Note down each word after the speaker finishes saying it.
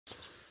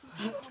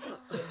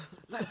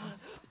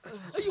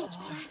哎呦，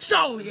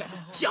少爷、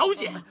小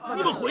姐，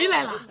你们回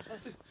来了。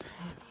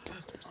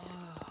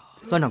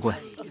段掌柜，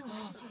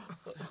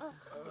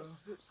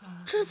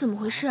这是怎么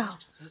回事啊？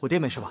我爹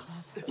没事吧？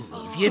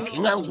你爹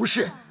平安无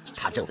事，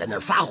他正在那儿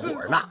发火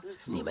呢。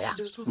你们呀，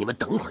你们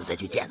等会儿再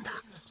去见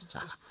他。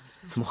啊，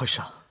怎么回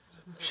事啊？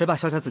谁把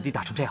萧家子弟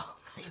打成这样？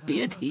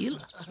别提了，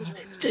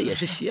这也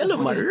是邪了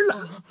门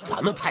了。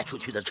咱们派出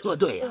去的车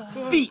队啊，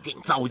必定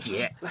遭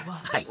劫。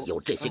哎呦，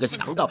这些个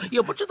强盗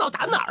也不知道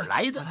打哪儿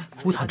来的。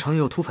乌坦城也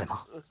有土匪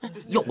吗？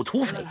有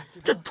土匪，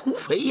这土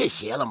匪也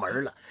邪了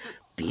门了。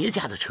别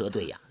家的车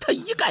队呀，他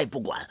一概不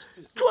管，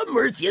专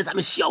门劫咱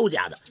们萧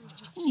家的。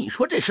你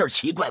说这事儿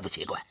奇怪不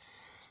奇怪？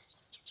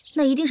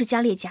那一定是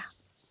家列家，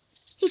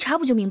一查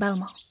不就明白了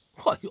吗？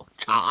哎呦，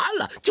查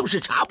了就是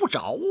查不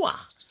着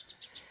啊。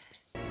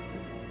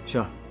薰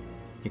儿，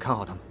你看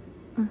好他们。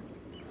嗯。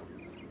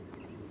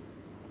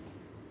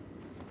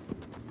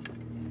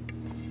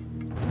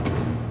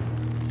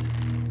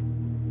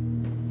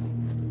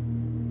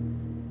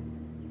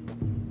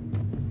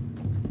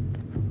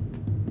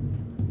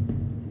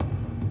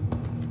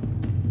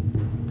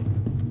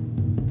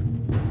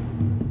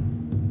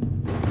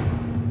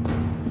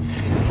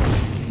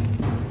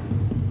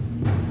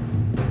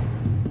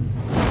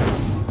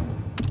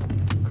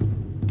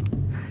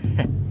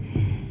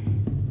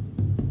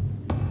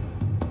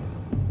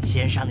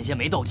先杀那些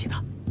没斗气的，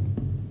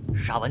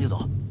杀完就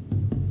走。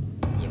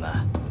你们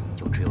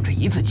就只有这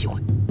一次机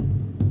会。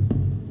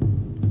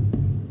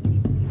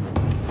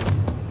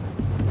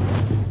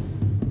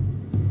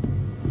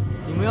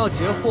你们要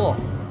劫货，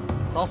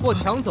把货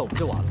抢走不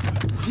就完了？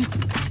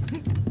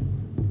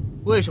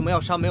为什么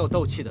要杀没有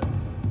斗气的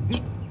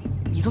人？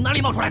你从哪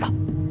里冒出来的？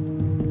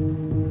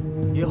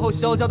以后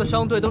萧家的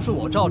商队都是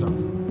我罩着了，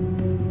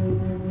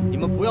你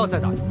们不要再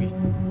打主意。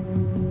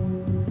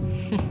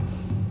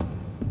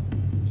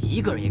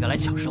一个人也敢来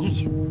抢生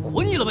意，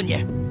活腻了吧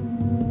你？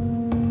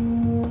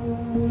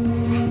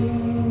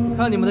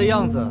看你们的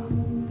样子，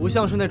不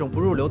像是那种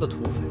不入流的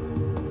土匪。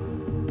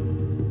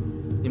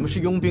你们是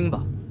佣兵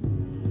吧？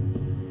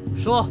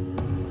说，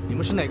你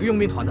们是哪个佣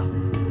兵团的？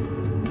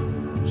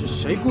是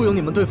谁雇佣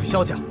你们对付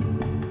萧家？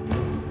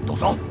动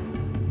手！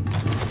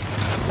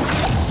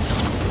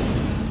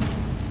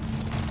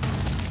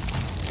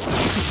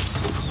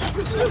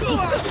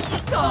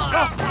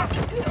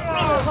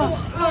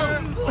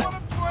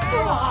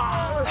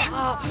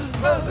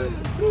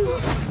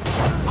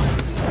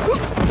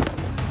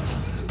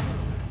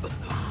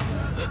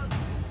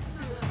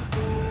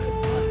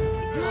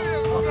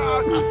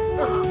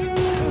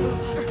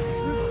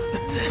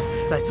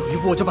再走一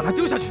步我就把他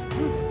丢下去！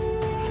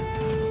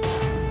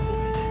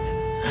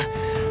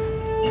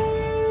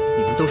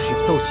你们都是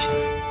有斗气的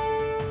人，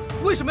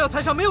为什么要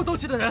残杀没有斗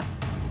气的人？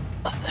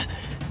快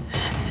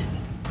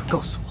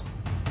告诉我，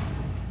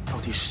到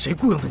底是谁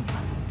雇佣的你们？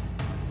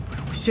不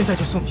然我现在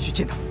就送你去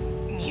见他。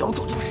你有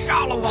种就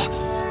杀了我！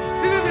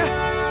别！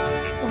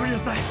我们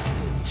认栽，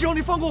只要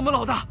你放过我们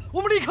老大，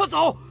我们立刻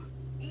走。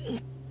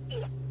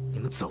你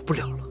们走不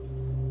了了，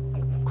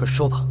快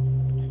说吧，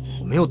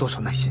我没有多少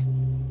耐心。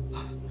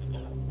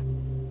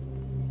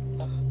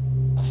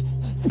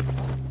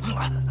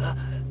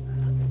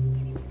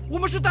我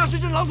们是大石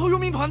镇狼头佣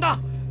兵团的。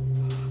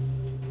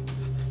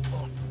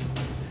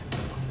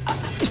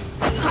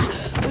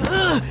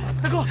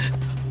大哥，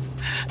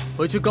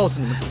回去告诉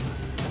你们主子，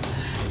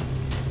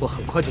我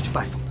很快就去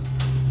拜访他。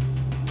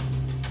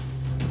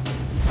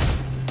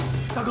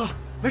大哥，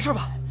没事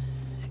吧？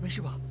没事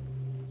吧？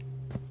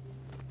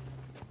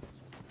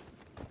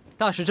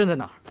大石镇在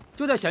哪儿？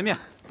就在前面，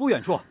不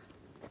远处。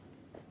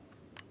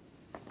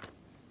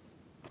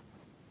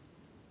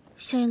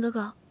萧炎哥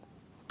哥，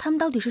他们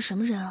到底是什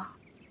么人啊？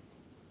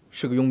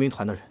是个佣兵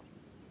团的人。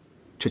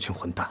这群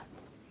混蛋，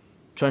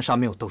专杀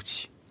没有斗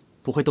气、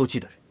不会斗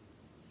技的人。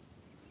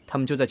他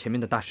们就在前面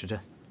的大石镇，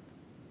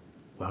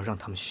我要让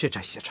他们血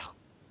债血偿。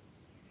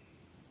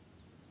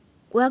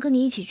我要跟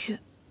你一起去。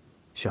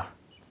薰儿，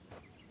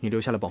你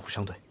留下来保护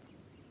商队。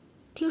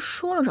爹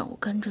说了让我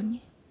跟着你。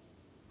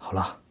好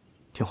了，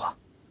听话，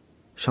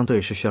商队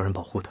也是需要人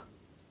保护的。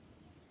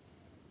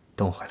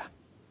等我回来。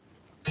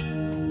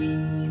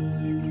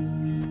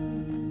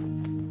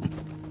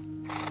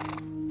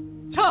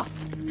枪！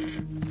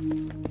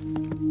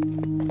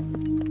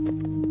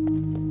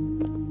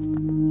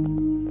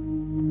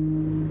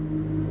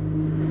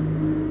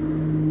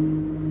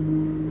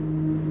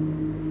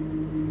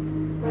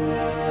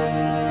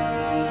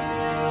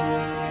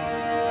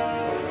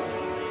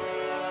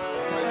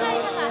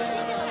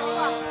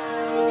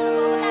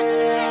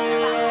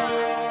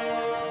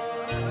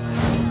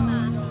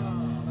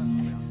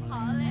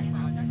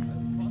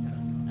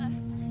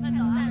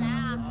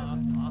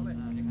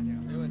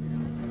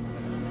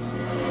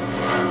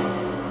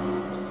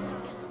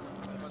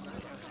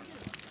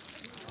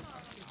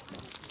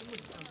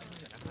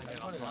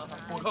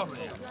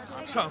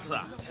上次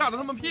啊，吓得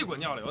他们屁滚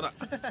尿流的。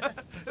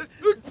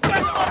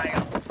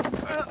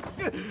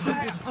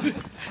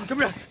什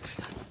么人？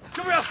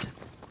什么人？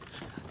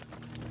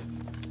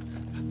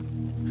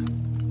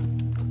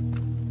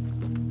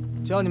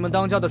叫你们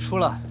当家的出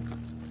来，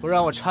不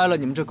然我拆了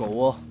你们这狗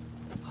窝。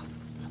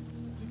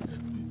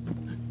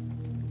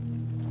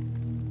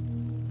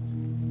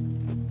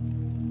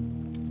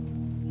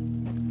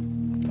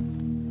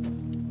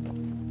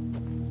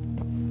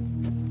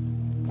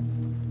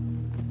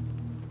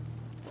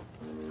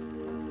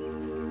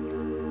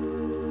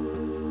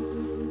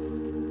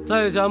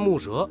在家木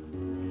蛇，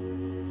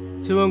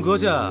请问阁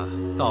下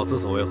到此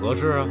所为何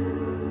事啊？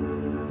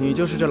你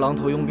就是这狼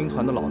头佣兵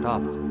团的老大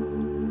吧？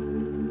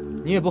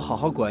你也不好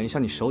好管一下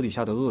你手底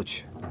下的恶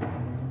犬，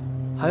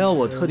还要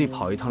我特地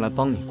跑一趟来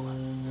帮你管。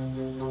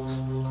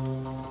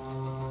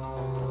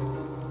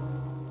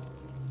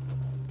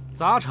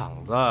砸场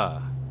子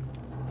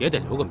也得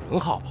留个名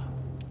号吧？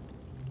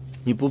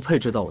你不配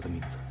知道我的名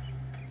字。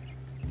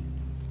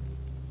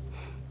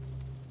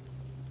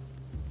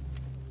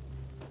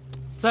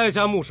在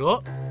下木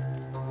蛇，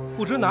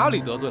不知哪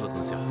里得罪了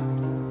阁下，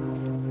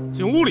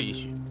请屋里一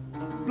叙。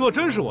若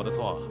真是我的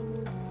错，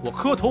我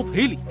磕头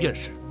赔礼便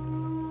是。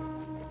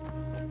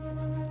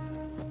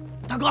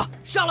大哥，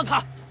杀了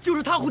他！就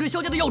是他毁了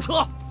萧家的药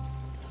车。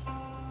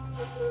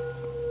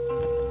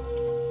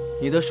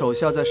你的手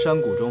下在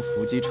山谷中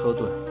伏击车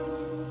队，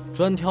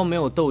专挑没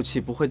有斗气、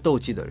不会斗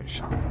技的人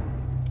杀，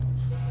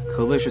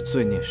可谓是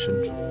罪孽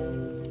深重。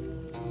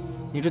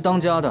你这当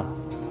家的，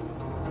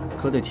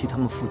可得替他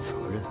们负责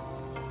任。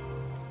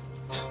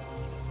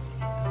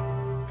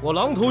我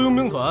狼头佣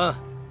兵团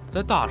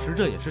在大石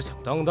镇也是响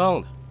当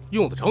当的，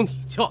用得着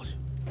你教训？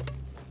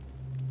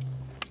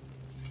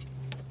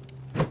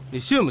你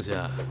信不信？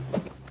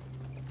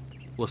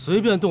我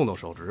随便动动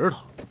手指头，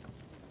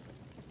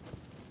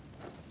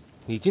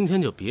你今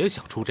天就别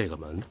想出这个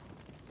门。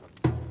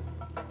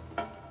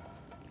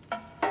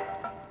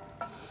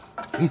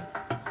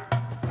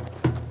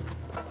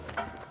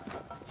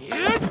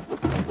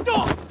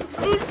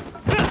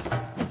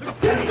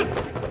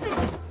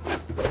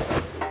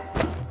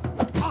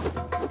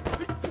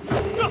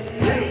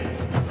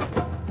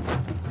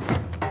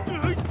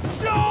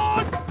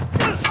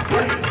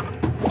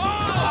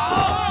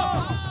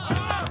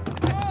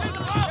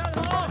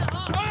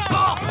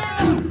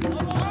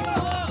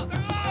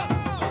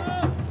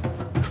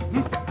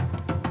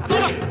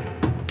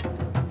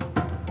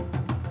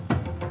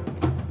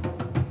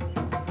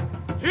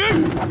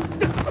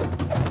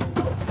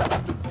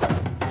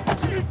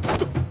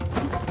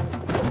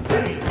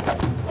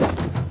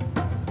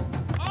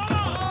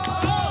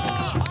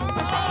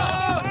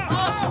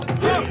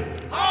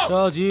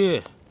杀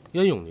鸡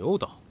焉用牛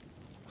刀？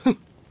哼！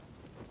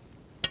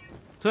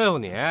对付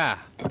你，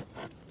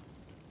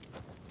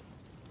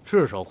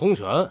赤手空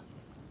拳，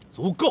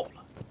足够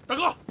了。大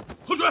哥，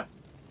喝水。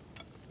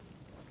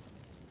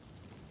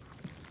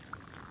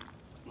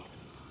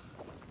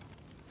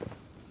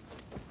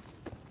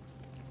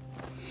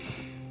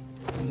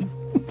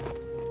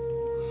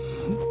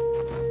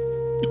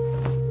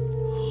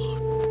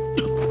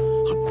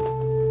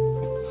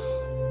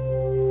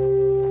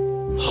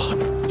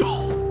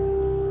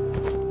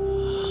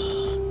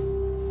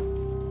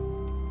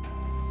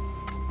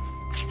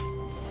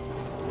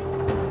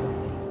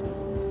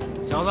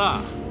小子，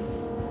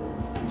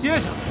接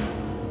下来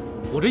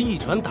我这一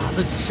拳打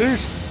在你身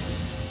上，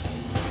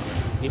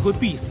你会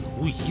必死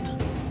无疑的。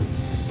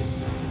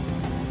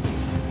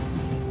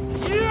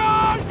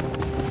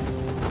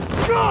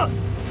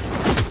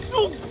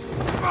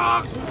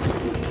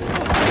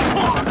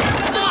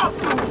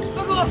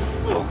大哥，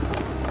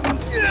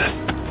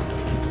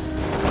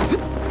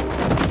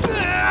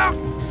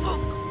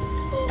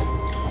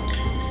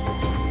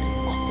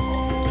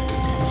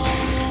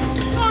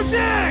二弟。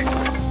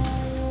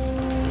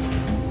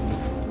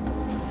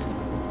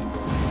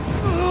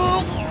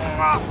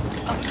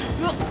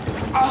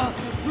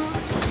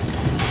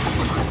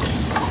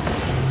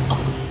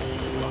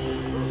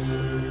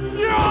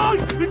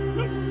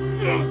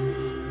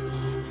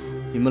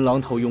你们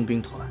狼头佣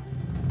兵团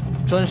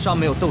专杀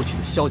没有斗气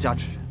的萧家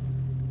之人，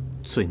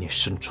罪孽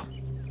深重。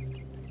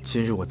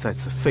今日我在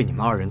此废你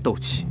们二人斗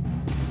气，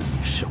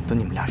省得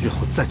你们俩日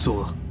后再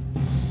作恶，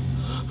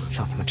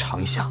让你们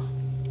尝一下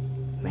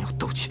没有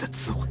斗气的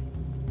滋味。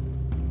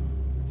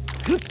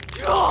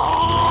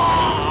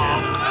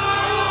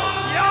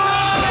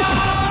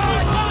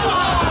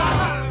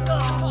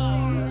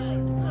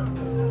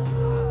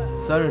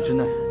3日之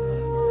内，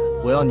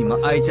我要你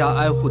们挨家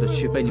挨户的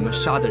去被你们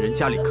杀的人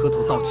家里磕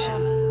头道歉，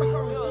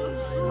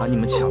把你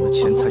们抢的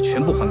钱财全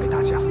部还给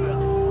大家。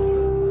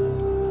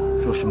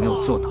若是没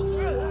有做到，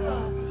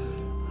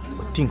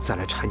我定再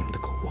来拆你们的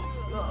狗窝。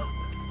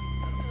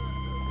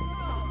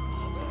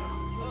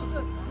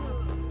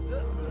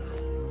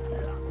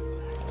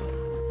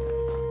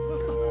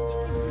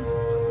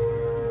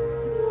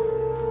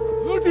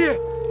二弟，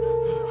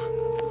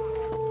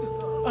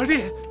二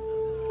弟，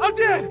二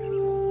弟！